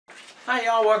Hi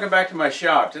y'all, welcome back to my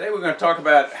shop. Today we're going to talk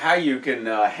about how you can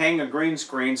hang a green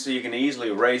screen so you can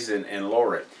easily raise it and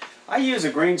lower it. I use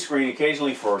a green screen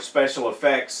occasionally for special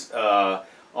effects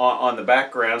on the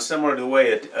background, similar to the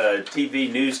way a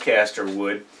TV newscaster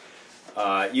would.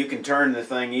 You can turn the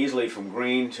thing easily from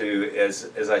green to,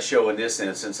 as I show in this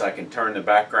instance, I can turn the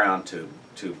background to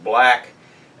black,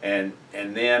 and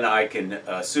then I can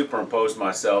superimpose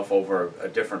myself over a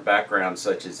different background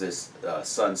such as this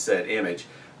sunset image.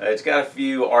 It's got a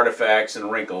few artifacts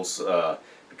and wrinkles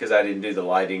because I didn't do the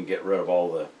lighting, get rid of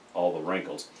all the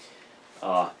wrinkles.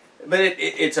 But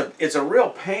it's a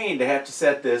real pain to have to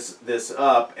set this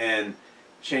up and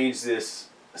change this,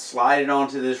 slide it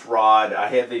onto this rod. I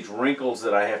have these wrinkles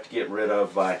that I have to get rid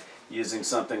of by using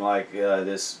something like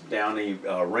this Downy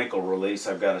wrinkle release.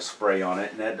 I've got a spray on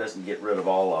it, and that doesn't get rid of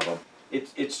all of them.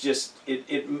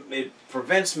 It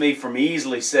prevents me from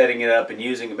easily setting it up and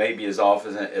using it maybe as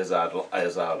often as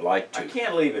I'd like to. I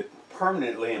can't leave it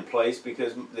permanently in place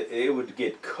because it would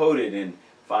get coated in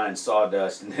fine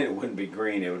sawdust, and then it wouldn't be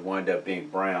green. It would wind up being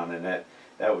brown, and that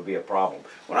would be a problem.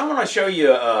 What I want to show you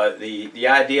the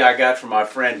idea I got from my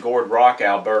friend Gord Rock in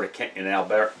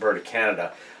Alberta,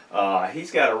 Canada.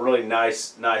 He's got a really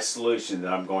nice solution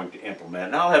that I'm going to implement,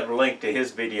 and I'll have a link to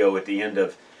his video at the end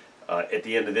of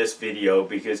this video,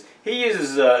 because he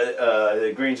uses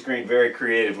the green screen very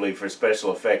creatively for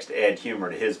special effects to add humor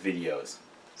to his videos.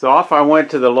 So off I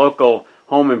went to the local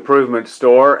home improvement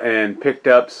store and picked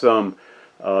up some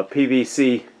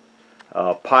PVC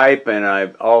pipe, and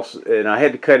I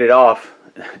had to cut it off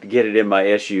to get it in my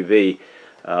SUV,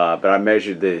 but I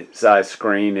measured the size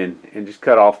screen and just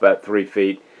cut off about 3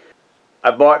 feet. I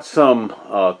bought some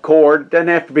cord. Doesn't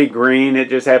have to be green. It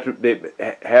just happened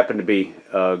to be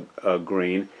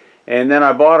green. And then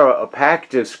I bought a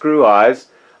package of screw eyes.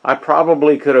 I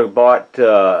probably could have bought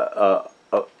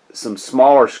some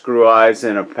smaller screw eyes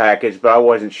in a package, but I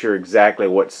wasn't sure exactly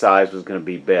what size was going to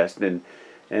be best. And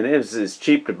it's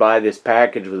cheap to buy this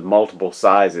package with multiple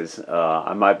sizes.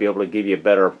 I might be able to give you a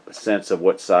better sense of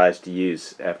what size to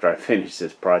use after I finish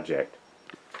this project.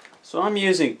 So I'm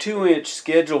using 2-inch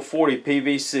Schedule 40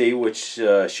 PVC, which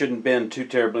shouldn't bend too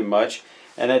terribly much,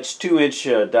 and it's 2-inch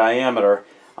diameter.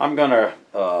 I'm going to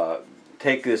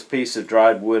take this piece of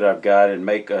dried wood I've got and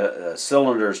make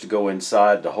cylinders to go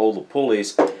inside to hold the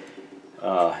pulleys.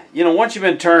 You know, once you've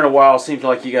been turning a while, it seems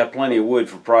like you got plenty of wood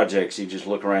for projects. You just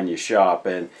look around your shop,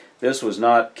 and this was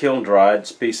not kiln dried.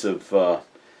 It's a piece of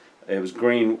it was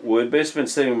green wood, but it's been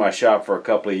sitting in my shop for a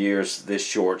couple of years this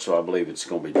short, so I believe it's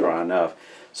going to be dry enough.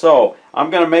 So I'm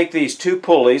going to make these 2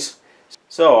 pulleys.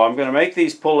 So I'm going to make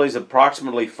these pulleys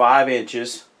approximately 5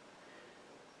 inches.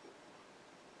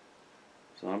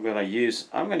 So I'm going to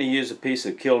use a piece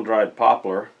of kiln dried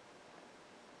poplar.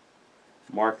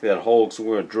 Mark that hole because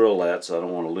we're going to drill that, so I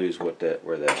don't want to lose where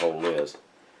that hole is.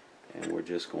 And we're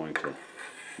just going to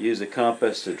use a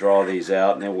compass to draw these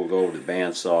out, and then we'll go over to the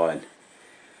bandsaw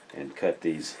and cut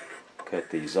these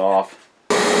off.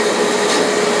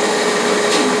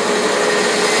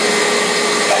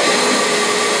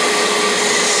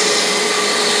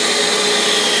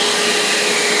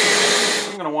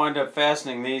 Wind up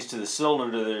fastening these to the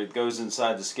cylinder that goes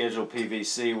inside the Schedule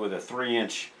PVC with a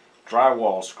 3-inch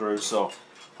drywall screw. So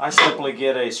I simply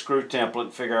get a screw template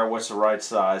and figure out what's the right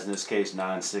size, in this case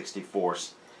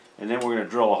 9/64, and then we're going to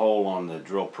drill a hole on the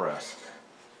drill press.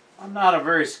 I'm not a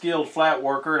very skilled flat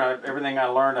worker, and everything I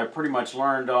learned I pretty much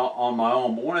learned on my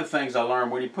own, but one of the things I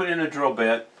learned, when you put in a drill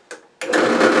bit,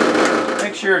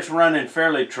 make sure it's running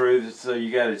fairly true, so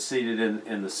you got it seated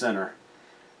in the center.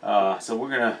 So we're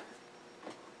going to.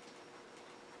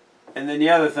 And then the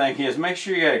other thing is, make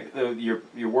sure you got your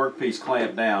workpiece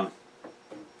clamped down.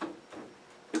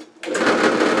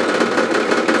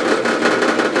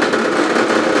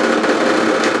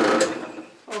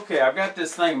 Okay, I've got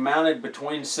this thing mounted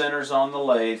between centers on the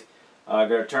lathe. I've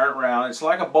got to turn it around. It's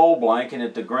like a bowl blank,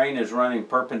 and the grain is running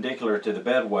perpendicular to the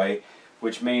bedway,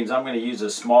 which means I'm going to use a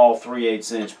small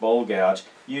 3/8-inch bowl gouge.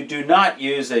 You do not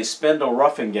use a spindle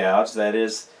roughing gouge, that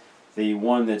is the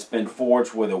one that's been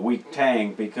forged with a weak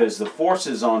tang, because the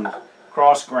forces on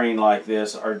cross grain like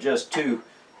this are just too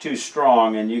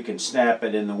strong, and you can snap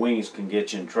it and the wings can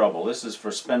get you in trouble. This is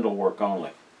for spindle work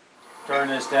only. Turn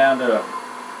this down to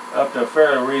up to a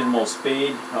fairly reasonable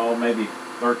speed, maybe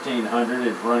 1300.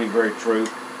 It's running very true,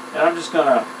 and I'm just going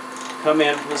to come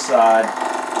in from the side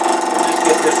and just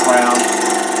get this round.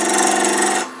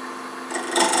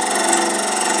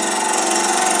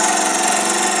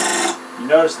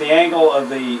 Notice the angle of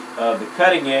the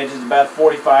cutting edge is about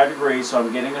 45 degrees, so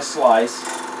I'm getting a slice.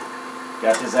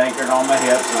 Got this anchored on my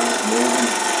hip, so I'm just moving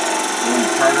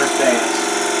turner stance.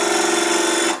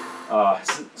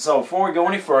 So before we go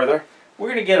any further, we're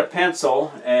going to get a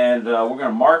pencil and we're going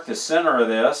to mark the center of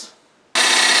this.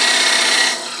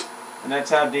 And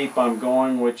that's how deep I'm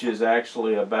going, which is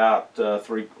actually about a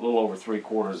little over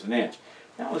 3/4 of an inch.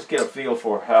 Now let's get a feel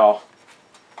for how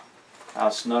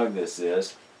snug this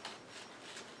is.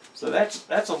 So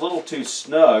that's a little too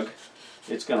snug.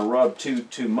 It's going to rub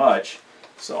too much.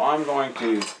 So I'm going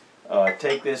to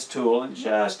take this tool and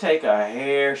just take a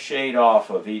hair shade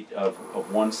off of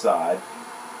one side.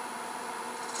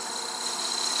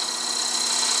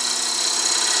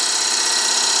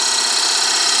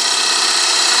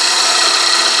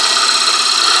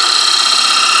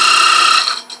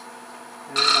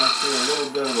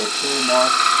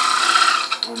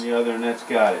 On the other, and that's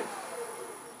got it.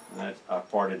 And I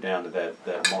parted down to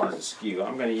that margin skew.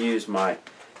 I'm going to use my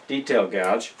detail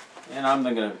gouge, and I'm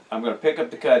going to pick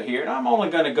up the cut here, and I'm only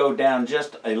going to go down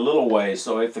just a little way.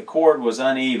 So if the cord was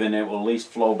uneven, it will at least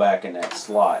flow back in that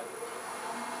slot.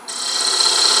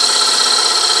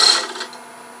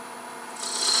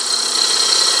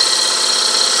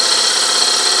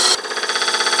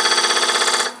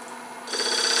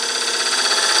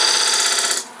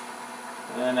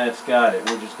 And that's got it.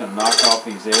 We're just going to knock off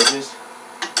these edges.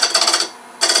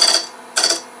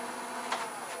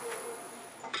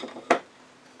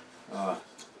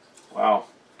 Wow,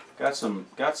 got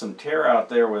some tear out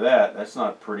there with that. That's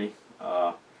not pretty.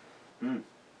 Got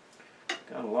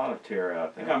a lot of tear out.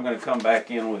 I think I'm going to come back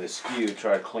in with a skew,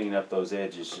 try to clean up those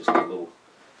edges just a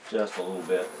little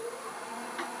bit.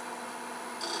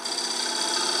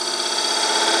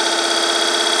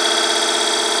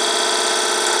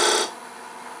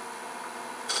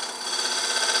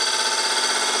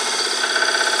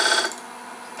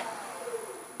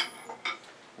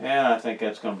 And I think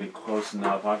that's going to be close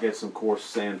enough. I'll get some coarse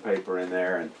sandpaper in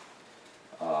there and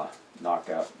knock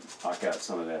out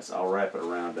some of that. So I'll wrap it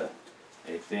around a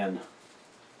thin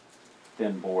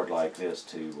board like this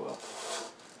to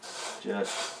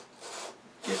just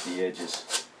get the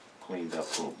edges cleaned up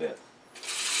a little bit.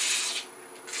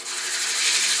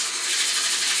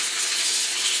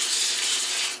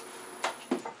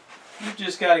 You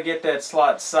just got to get that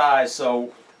slot size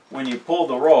so when you pull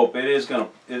the rope, it's gonna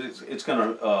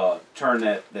turn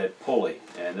that pulley,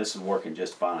 and this is working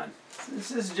just fine. This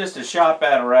is just a shop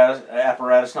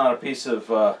apparatus, not a piece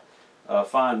of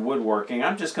fine woodworking.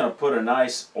 I'm just gonna put a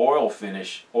nice oil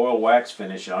wax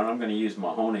finish on. I'm gonna use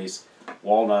Mahoney's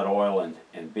walnut oil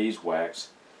and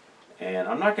beeswax, and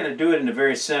I'm not gonna do it in the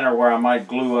very center where I might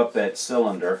glue up that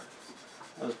cylinder.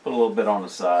 I'll just put a little bit on the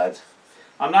sides.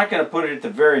 I'm not going to put it at the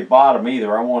very bottom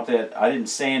either. I want that. I didn't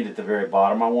sand at the very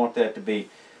bottom. I want that to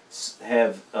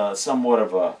have somewhat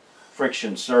of a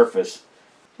friction surface.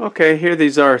 Okay, here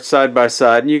these are side by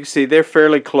side, and you can see they're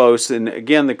fairly close. And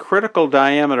again, the critical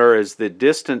diameter is the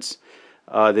distance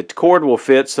that the cord will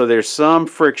fit, so there's some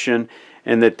friction,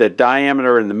 and that the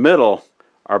diameter in the middle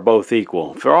are both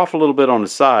equal. If they're off a little bit on the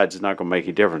sides, it's not going to make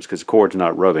any difference because the cord's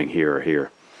not rubbing here or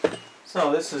here.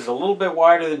 So this is a little bit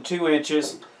wider than 2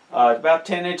 inches. About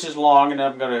 10 inches long, and I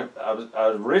was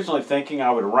originally thinking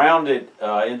I would round it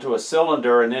into a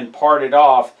cylinder and then part it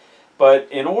off, but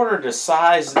in order to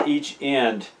size each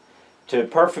end to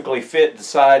perfectly fit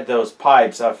inside those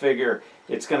pipes, I figure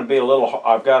it's going to be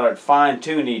I've got to fine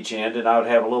tune each end, and I would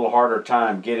have a little harder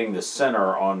time getting the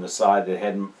center on the side that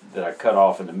I cut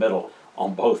off in the middle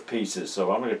on both pieces.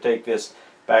 So I'm going to take this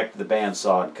back to the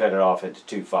bandsaw and cut it off into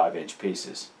 2 5-inch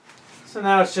pieces. So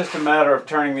now it's just a matter of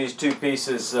turning these two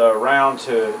pieces round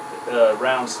to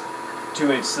round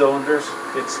 2-inch cylinders.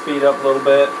 Get speed up a little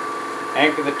bit.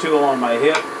 Anchor the tool on my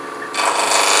hip.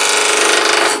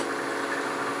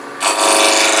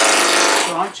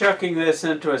 So I'm chucking this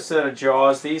into a set of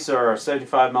jaws. These are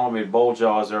 75mm bowl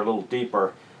jaws. They're a little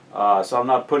deeper. So I'm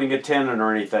not putting a tenon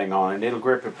or anything on it. It'll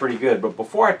grip it pretty good. But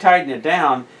before I tighten it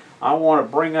down, I want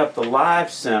to bring up the live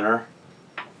center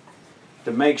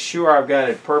to make sure I've got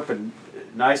it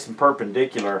nice and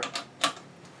perpendicular,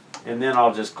 and then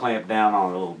I'll just clamp down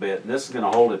on it a little bit. And this is going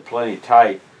to hold it plenty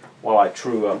tight while I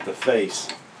true up the face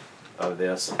of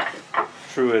this.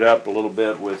 True it up a little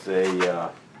bit with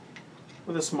a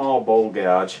small bowl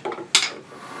gouge.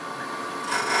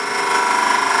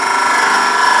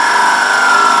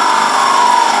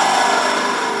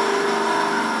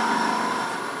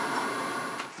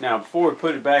 Now, before we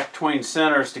put it back between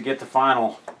centers to get the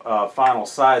final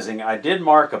sizing, I did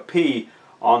mark a P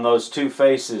on those two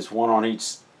faces, one on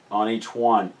each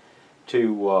one,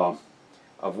 of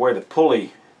where the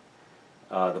pulley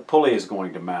is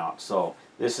going to mount. So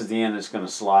this is the end that's going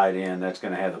to slide in. That's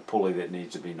going to have the pulley that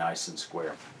needs to be nice and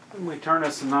square. And we turn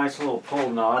us a nice little pull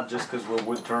knot just because we're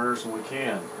wood turners and we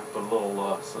can. Put a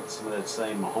little some of that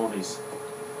same mahoney's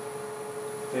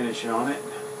finish on it.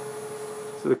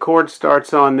 So the cord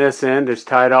starts on this end. It's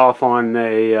tied off on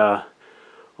a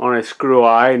screw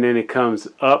eye, and then it comes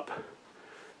up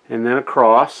and then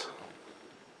across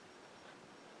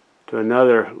to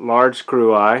another large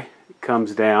screw eye. It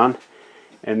comes down,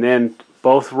 and then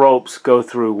both ropes go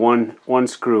through one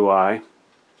screw eye.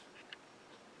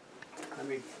 Let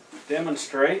me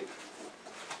demonstrate.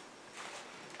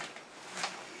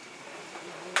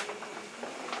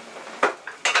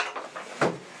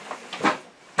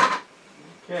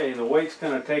 Okay, the weight's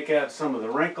going to take out some of the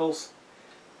wrinkles,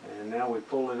 and now we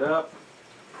pull it up.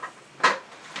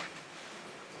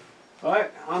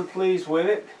 Alright, I'm pleased with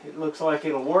it. It looks like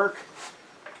it'll work.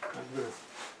 I'm going to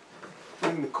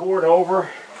bring the cord over.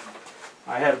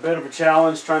 I had a bit of a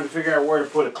challenge trying to figure out where to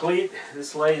put a cleat.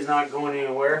 This lathe's not going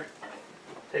anywhere.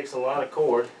 It takes a lot of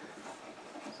cord.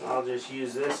 So I'll just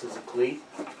use this as a cleat.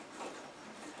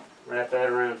 Wrap that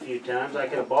around a few times. I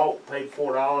could have paid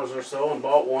 $4 or so and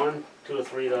bought one, $2 or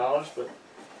 $3, but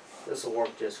this will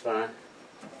work just fine.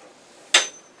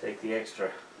 Take the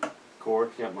extra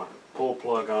cord, got my pull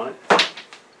plug on it,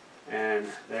 and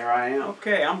there I am.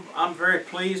 Okay, I'm very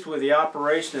pleased with the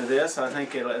operation of this. I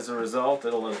think as a result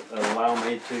it'll allow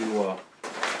me to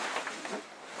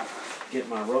get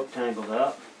my rope tangled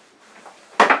up.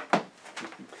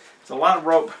 It's a lot of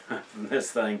rope from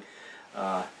this thing.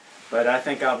 But I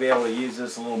think I'll be able to use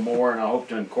this a little more, and I hope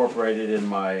to incorporate it in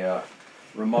my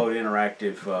remote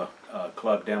interactive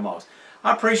club demos.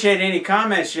 I appreciate any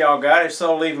comments y'all got. If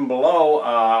so, leave them below.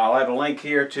 I'll have a link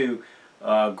here to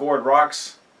Gord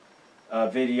Rock's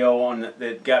video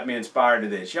that got me inspired to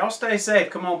this. Y'all stay safe.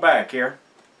 Come on back here.